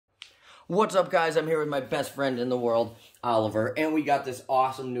What's up, guys? I'm here with my best friend in the world, Oliver, and we got this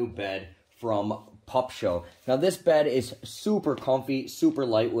awesome new bed from Pup-Show. Now, this bed is super comfy, super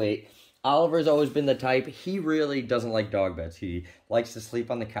lightweight. Oliver's always been the type, he really doesn't like dog beds. He likes to sleep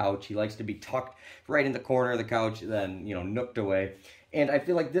on the couch. He likes to be tucked right in the corner of the couch, then, nooked away. And I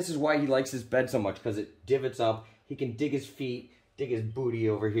feel like this is why he likes this bed so much, because it divots up. He can dig his feet, dig his booty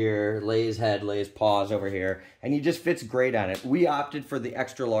over here, lay his head, lay his paws over here, and he just fits great on it. We opted for the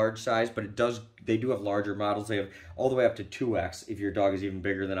extra large size, but they do have larger models. They have all the way up to 2X if your dog is even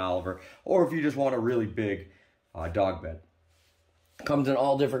bigger than Oliver, or if you just want a really big dog bed. Comes in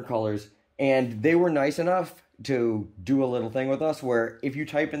all different colors, and they were nice enough to do a little thing with us where if you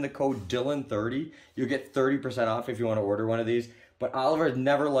type in the code Dylan30, you'll get 30% off if you want to order one of these. But Oliver has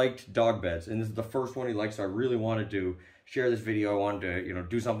never liked dog beds, and this is the first one he likes, so I really wanted to share this video. I wanted to,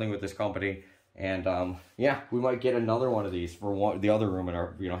 do something with this company, and yeah, we might get another one of these for the other room in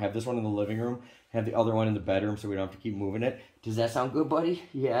our, have this one in the living room, have the other one in the bedroom, so we don't have to keep moving it. Does that sound good, buddy?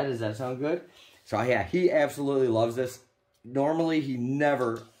 Yeah, does that sound good? So yeah, he absolutely loves this. Normally, he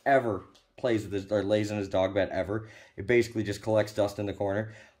never, ever plays with his, or lays in his dog bed ever. It basically just collects dust in the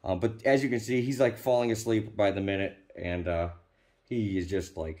corner. But as you can see, he's like falling asleep by the minute, and he is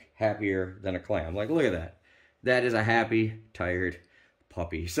just like happier than a clam. Like, look at that. That is a happy, tired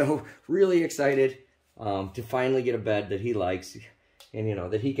puppy. So really excited to finally get a bed that he likes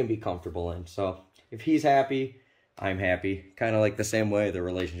and, that he can be comfortable in. So if he's happy, I'm happy. Kind of like the same way the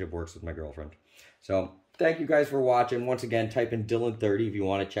relationship works with my girlfriend. So thank you guys for watching. Once again, type in Dylan30 if you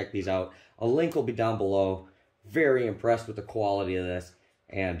want to check these out. A link will be down below. Very impressed with the quality of this,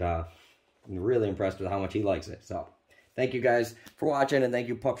 and really impressed with how much he likes it. So thank you guys for watching, and thank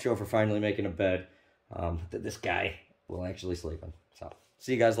you Pup-Show for finally making a bed that this guy will actually sleep in. So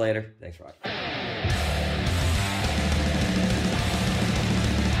see you guys later. Thanks for watching.